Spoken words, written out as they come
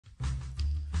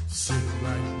Sit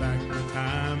right back, the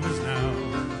time is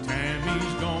now.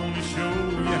 Tammy's gonna show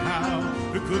you how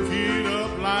to cook it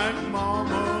up like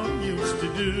Mama used to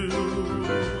do.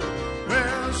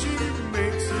 Well, she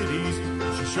makes it easy,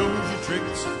 she shows you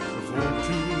tricks. Before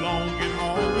too long and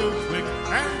all real quick,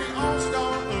 and the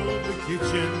all-star of the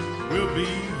kitchen will be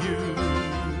you.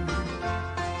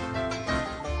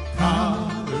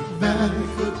 Collard Valley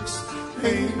Cooks,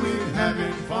 ain't we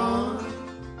having fun?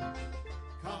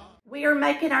 We are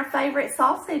making our favorite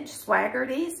sausage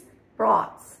swaggerties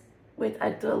brats with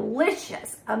a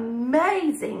delicious,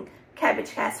 amazing cabbage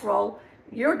casserole.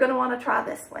 You're going to want to try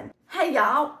this one. Hey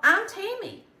y'all, I'm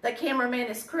Tammy. The cameraman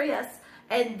is Chris,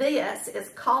 and this is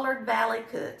Collard Valley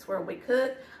Cooks, where we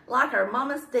cook like our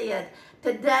mamas did.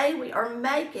 Today we are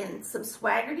making some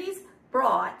swaggerties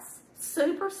brats,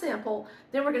 super simple.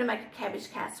 Then we're going to make a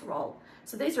cabbage casserole.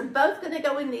 So these are both going to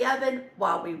go in the oven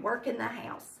while we work in the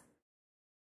house.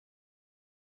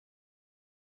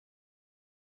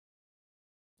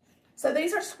 So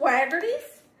these are swaggerties,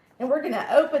 and we're going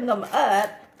to open them up,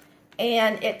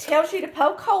 and it tells you to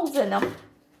poke holes in them.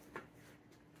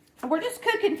 And we're just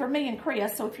cooking for me and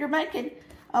Chris, so if you're making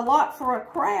a lot for a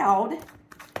crowd,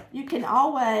 you can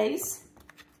always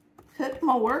cook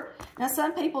more. Now,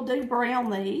 some people do brown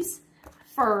these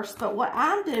first, but what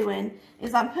I'm doing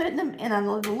is I'm putting them in an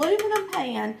aluminum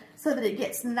pan so that it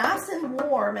gets nice and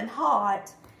warm and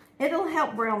hot. It'll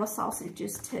help brown the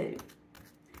sausages too.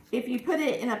 If you put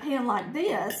it in a pan like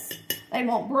this, they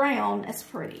won't brown as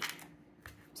pretty.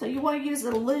 So you want to use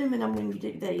aluminum when you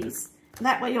do these. And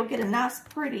that way you'll get a nice,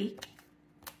 pretty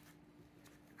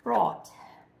brat.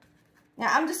 Now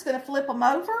I'm just going to flip them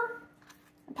over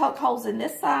and poke holes in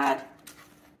this side.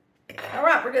 All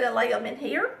right, we're going to lay them in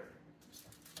here.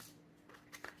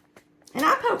 And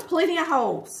I poked plenty of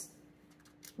holes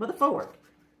with a fork.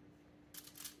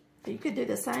 So you could do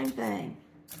the same thing.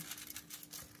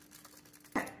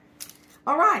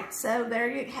 All right, so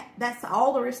that's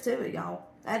all there is to it, y'all.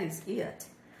 That is it.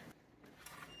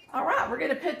 All right, we're going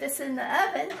to put this in the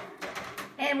oven,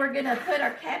 and we're going to put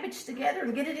our cabbage together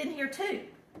and get it in here too.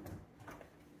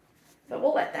 But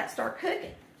we'll let that start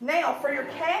cooking. Now, for your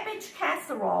cabbage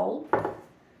casserole,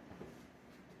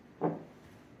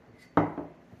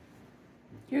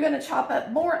 you're going to chop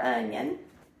up more onion.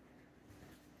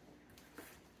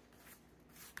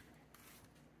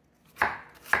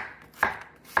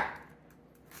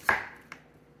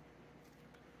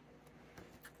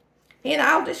 And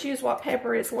I'll just use what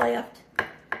pepper is left.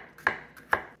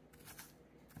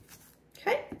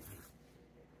 Okay.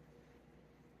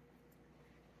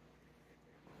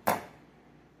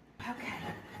 Okay.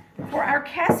 For our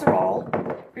casserole,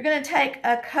 you're going to take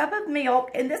a cup of milk.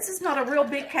 And this is not a real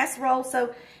big casserole,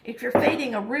 so if you're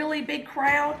feeding a really big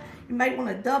crowd, you may want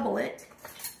to double it.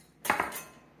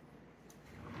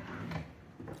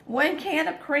 1 can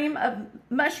of cream of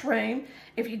mushroom.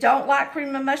 If you don't like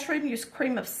cream of mushroom, use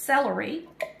cream of celery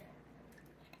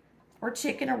or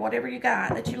chicken or whatever you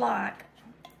got that you like.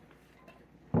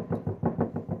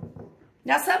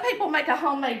 Now, some people make a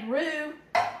homemade roux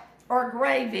or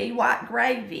gravy, white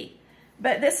gravy,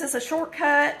 but this is a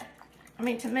shortcut. I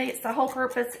mean, to me, it's the whole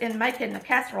purpose in making the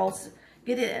casseroles.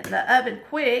 Get it in the oven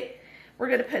quick. We're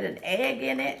going to put an egg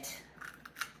in it.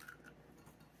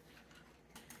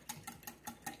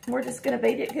 We're just going to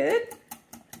beat it good.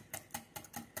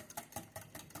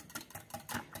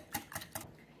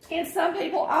 And some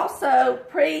people also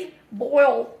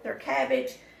pre-boil their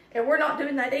cabbage, and we're not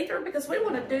doing that either because we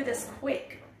want to do this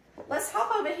quick. Let's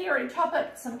hop over here and chop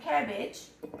up some cabbage.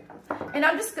 And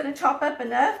I'm just going to chop up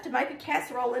enough to make a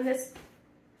casserole in this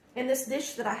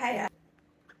dish that I have.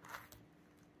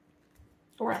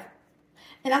 All right.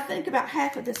 And I think about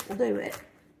half of this will do it.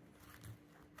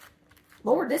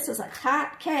 Lord, this is a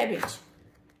tight cabbage.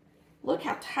 Look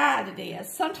how tight it is.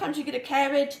 Sometimes you get a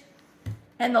cabbage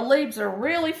and the leaves are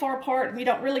really far apart and you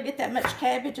don't really get that much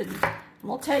cabbage. And I'm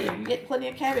going to tell you, you get plenty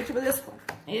of cabbage with this one.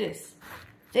 It is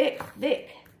thick,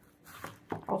 thick.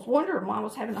 I was wondering why I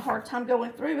was having a hard time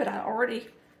going through it. I already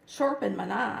sharpened my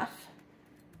knife.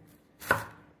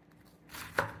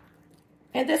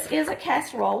 And this is a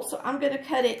casserole, so I'm going to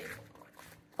cut it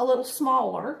a little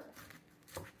smaller.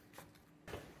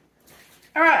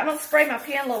 All right, I'm going to spray my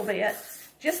pan a little bit,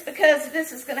 just because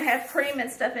this is going to have cream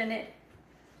and stuff in it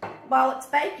while it's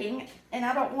baking, and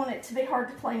I don't want it to be hard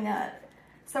to clean up.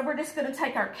 So we're just going to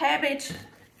take our cabbage,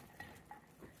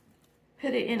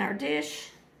 put it in our dish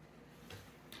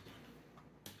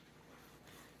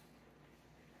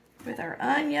with our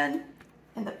onion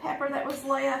and the pepper that was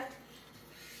left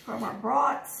from our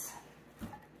brats.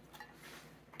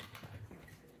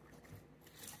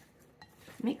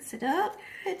 Mix it up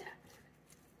good.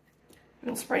 We're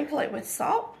going to sprinkle it with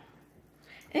salt.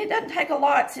 And it doesn't take a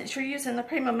lot since you're using the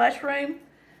cream of mushroom.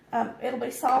 It'll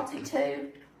be salty too.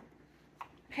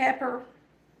 Pepper.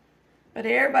 But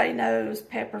everybody knows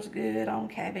pepper's good on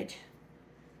cabbage.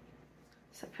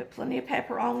 So put plenty of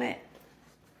pepper on it.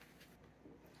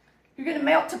 You're going to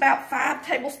melt about 5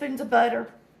 tablespoons of butter.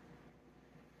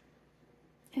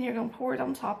 And you're going to pour it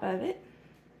on top of it.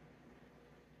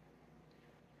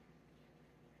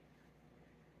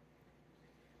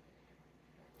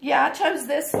 Yeah, I chose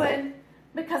this one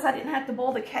because I didn't have to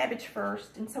boil the cabbage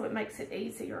first, and so it makes it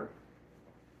easier.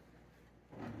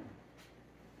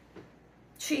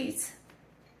 Cheese.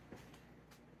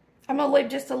 I'm going to leave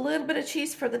just a little bit of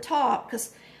cheese for the top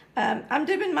because I'm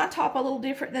doing my top a little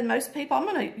different than most people. I'm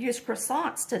going to use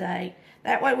croissants today.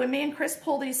 That way when me and Chris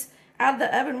pull these out of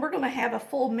the oven, we're going to have a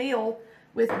full meal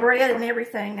with bread and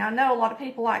everything. Now, I know a lot of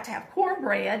people like to have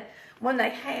cornbread when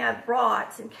they have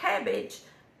brats and cabbage,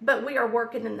 but we are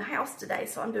working in the house today,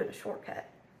 so I'm doing a shortcut.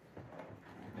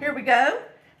 Here we go.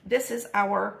 This is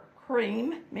our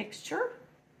cream mixture.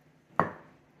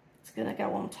 It's going to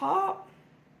go on top.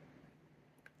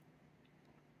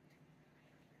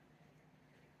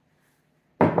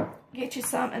 Get you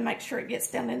some and make sure it gets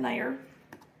down in there.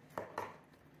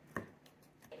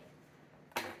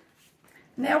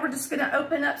 Now we're just going to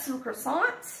open up some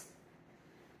croissants.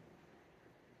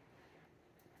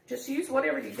 Just use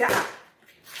whatever you got.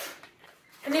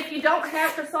 And if you don't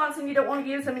have croissants and you don't want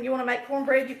to use them and you want to make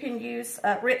cornbread, you can use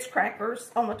Ritz crackers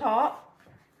on the top.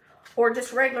 Or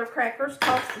just regular crackers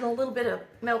tossed in a little bit of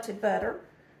melted butter.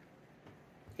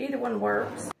 Either one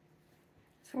works.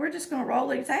 So we're just going to roll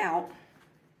these out.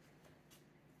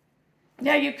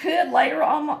 Now you could layer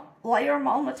them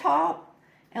on the top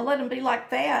and let them be like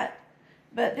that.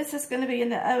 But this is going to be in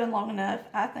the oven long enough.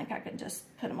 I think I could just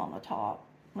put them on the top,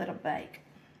 let them bake.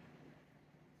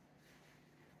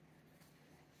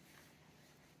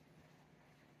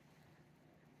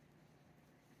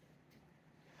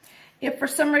 If for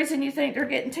some reason you think they're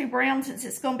getting too brown, since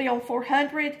it's going to be on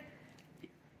 400,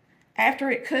 after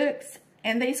it cooks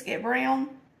and these get brown,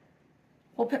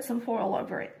 we'll put some foil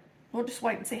over it. We'll just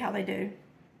wait and see how they do.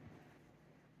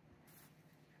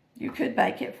 You could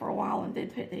bake it for a while and then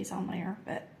put these on there,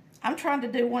 but I'm trying to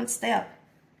do one step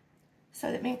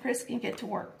so that me and Chris can get to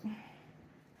work.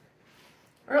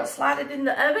 We're going to slide it in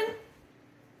the oven,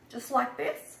 just like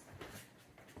this.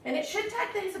 And it should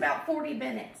take these about 40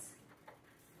 minutes.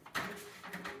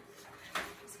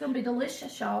 It's going to be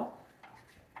delicious, y'all.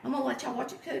 I'm going to let y'all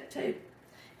watch it cook too.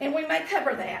 And we may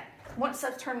cover that once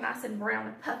those turn nice and brown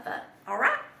and puff up. All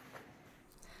right?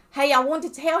 Hey, I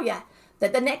wanted to tell you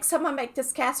that the next time I make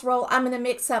this casserole, I'm going to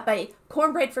mix up a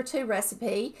cornbread for 2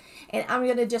 recipe, and I'm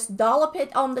going to just dollop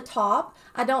it on the top.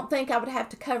 I don't think I would have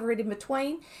to cover it in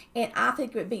between, and I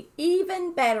think it would be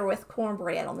even better with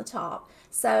cornbread on the top.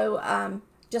 So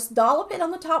just dollop it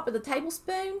on the top with a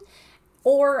tablespoon,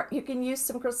 or you can use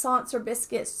some croissants or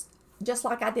biscuits just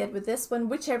like I did with this one,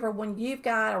 whichever one you've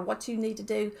got or what you need to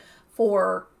do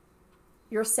for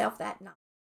yourself that night.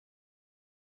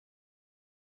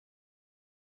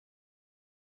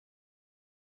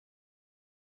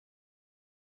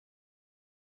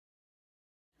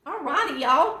 Alrighty,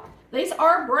 y'all. These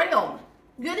are brown,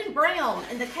 good and brown,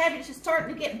 and the cabbage is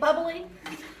starting to get bubbly,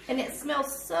 and it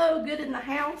smells so good in the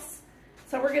house.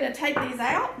 So we're going to take these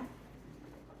out.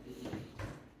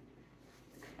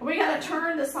 We got to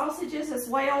turn the sausages as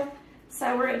well,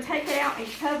 so we're going to take it out and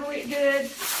cover it good,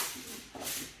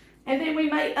 and then we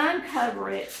may uncover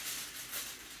it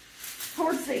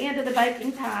towards the end of the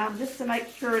baking time just to make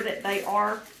sure that they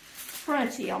are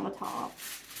crunchy on the top.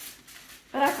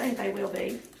 But I think they will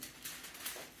be.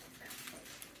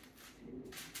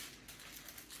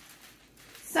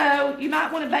 So you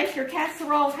might want to bake your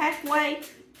casserole halfway,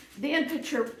 then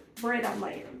put your bread on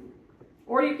there.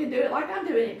 Or you can do it like I'm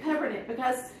doing it, covering it,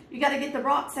 because you got to get the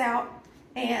brats out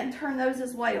and turn those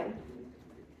as well.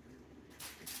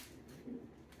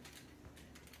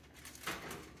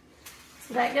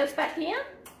 So that goes back in.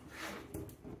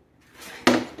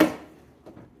 I'm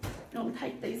going to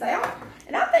take these out.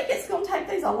 And I think it's going to take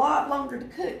these a lot longer to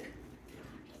cook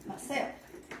myself.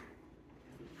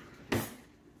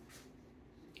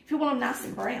 If you want them nice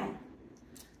and brown,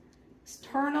 just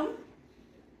turn them.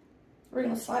 We're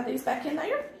going to slide these back in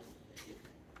there.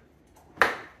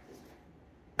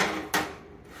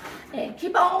 And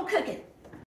keep on cooking.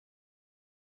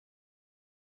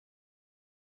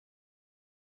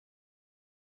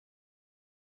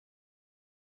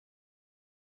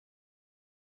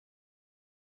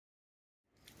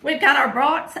 We've got our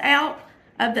brats out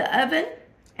of the oven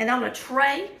and on a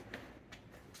tray.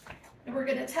 And we're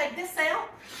going to take this out.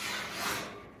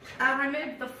 I I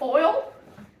removed the foil.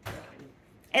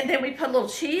 And then we put a little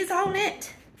cheese on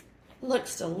it.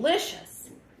 Looks delicious.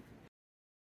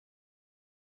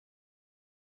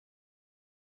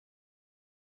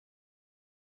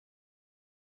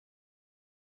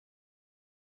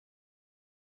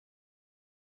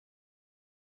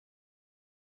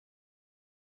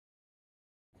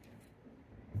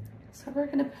 So we're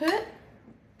gonna put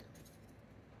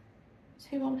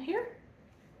 2 on here.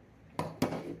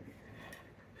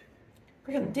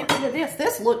 We're gonna dip into this.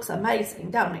 This looks amazing,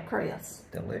 don't it, Chris?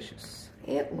 Delicious.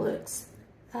 It looks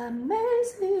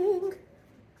amazing.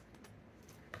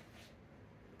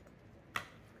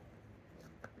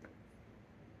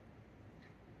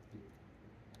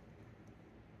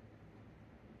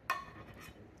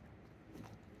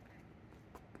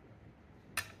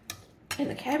 And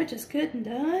the cabbage is good and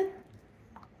done.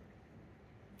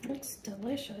 It's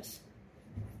delicious.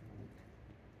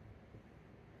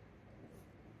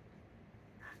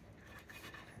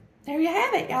 There you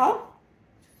have it, y'all.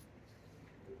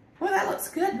 Well, that looks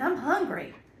good and I'm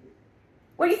hungry.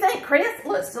 What do you think, Chris? It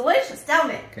looks delicious,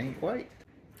 don't it? Can't wait.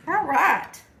 All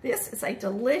right. This is a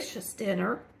delicious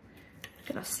dinner.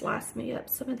 I'm gonna slice me up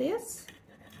some of this.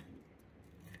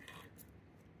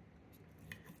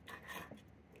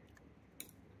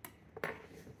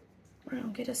 We're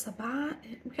gonna get us a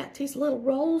bite. We got these little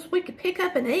rolls we could pick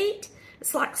up and eat.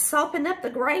 It's like sopping up the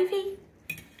gravy.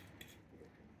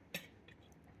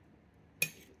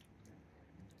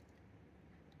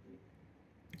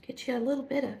 Get you a little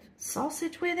bit of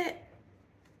sausage with it.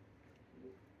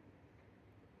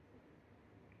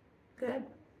 Good.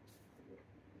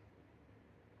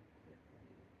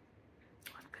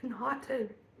 It's good and hot too.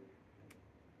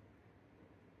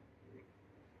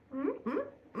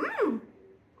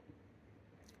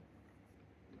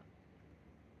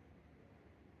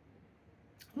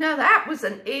 Now that was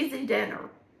an easy dinner.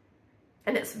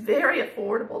 And it's very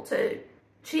affordable too.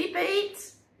 Cheap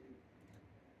eats,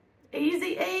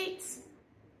 easy eats,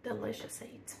 delicious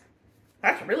eats.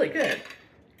 That's really good.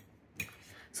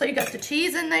 So you got the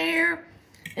cheese in there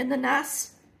and the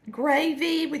nice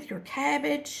gravy with your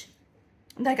cabbage.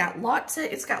 And they got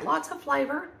it's got lots of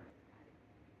flavor.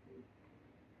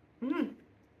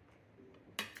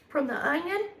 From the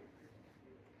onion.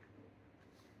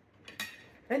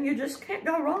 And you just can't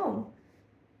go wrong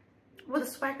with a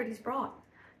Swaggerty's broth.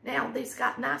 Now, these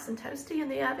got nice and toasty in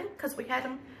the oven because we had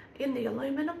them in the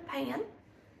aluminum pan.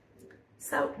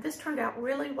 So this turned out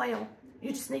really well.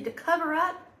 You just need to cover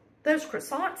up those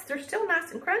croissants. They're still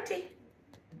nice and crunchy.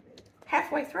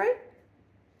 Halfway through.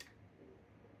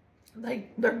 They're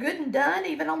good and done,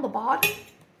 even on the bottom.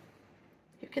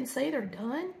 You can see they're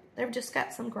done. They've just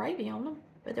got some gravy on them,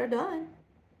 but they're done.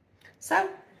 So,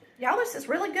 y'all, this is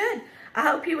really good. I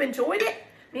hope you enjoyed it.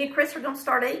 Me and Chris are going to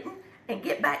start eating and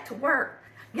get back to work.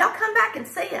 Y'all come back and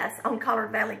see us on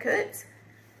Collard Valley Cooks,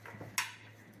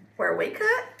 where we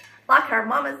cook like our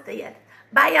mamas did.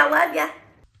 Bye, y'all. Love ya.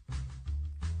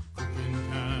 Cooking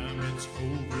time, it's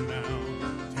over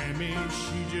now. Tammy,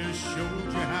 she just showed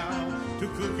you how to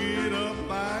cook it up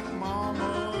like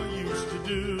Mama used to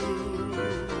do.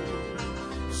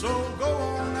 So go on.